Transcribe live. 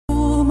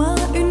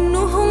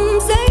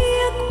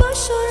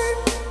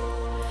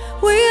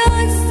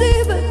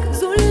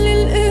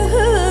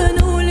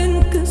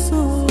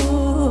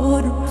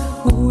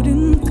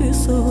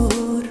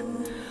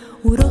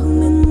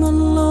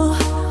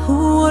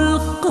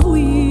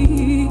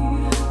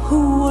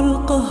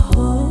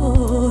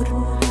القهار،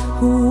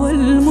 هو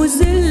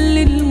المذل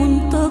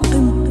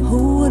المنتقم،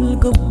 هو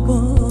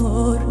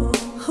الجبار،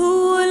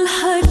 هو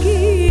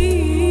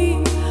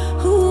الحكيم،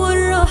 هو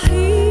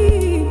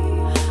الرحيم،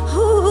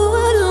 هو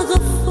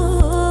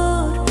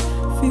الغفار.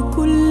 في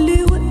كل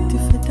وقت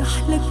فتح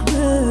لك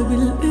باب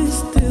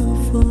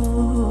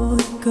الاستغفار.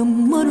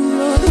 كم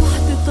مرة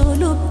رحت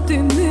طلبت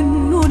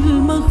منه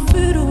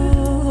المغفرة،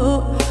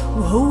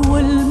 وهو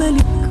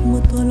الملك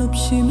ما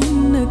طلبش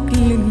منك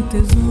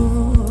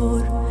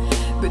الانتظار.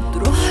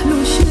 بتروح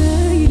له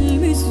شايل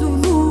من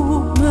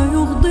الذنوب ما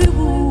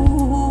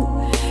يغضبه،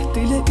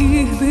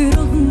 تلاقيه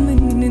برغم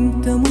ان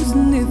انت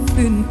مذنب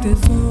في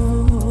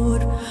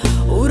انتظار،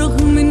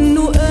 ورغم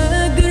انه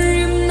قادر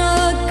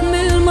يمنعك من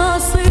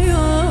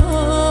المعصية،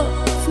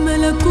 في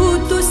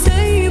ملكوته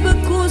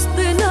سايبك وسط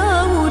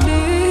نعمه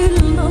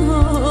ليل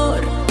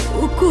نهار.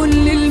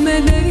 وكل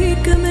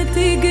الملايكة ما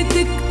تيجي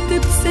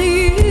تكتب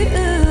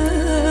سيئة،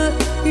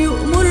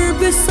 يؤمر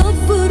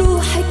بصبر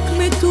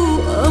وحكمته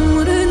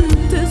أمر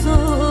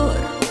انتظار.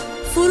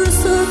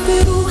 فرصة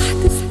تروح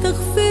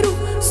تستغفره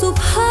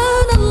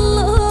سبحان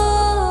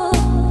الله،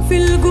 في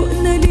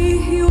لجوءنا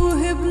ليه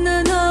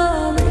يوهبنا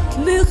نعمة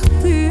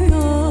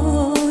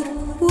الاختيار.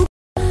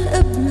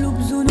 وقبله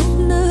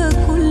بذنوبنا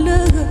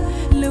كلها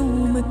لو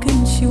ما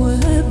كانش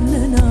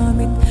وهبنا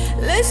نعمة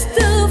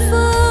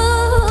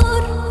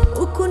الاستغفار.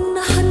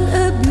 وكنا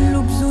حنقابله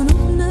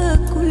بذنوبنا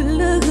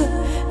كلها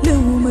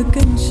لو ما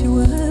كانش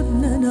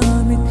وهبنا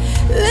نعمة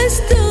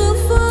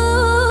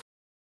الاستغفار،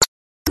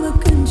 ما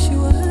كانش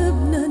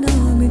وهبنا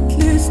نعمة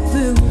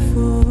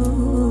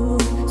الاستغفار.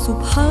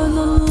 سبحان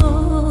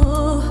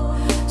الله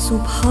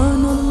سبحان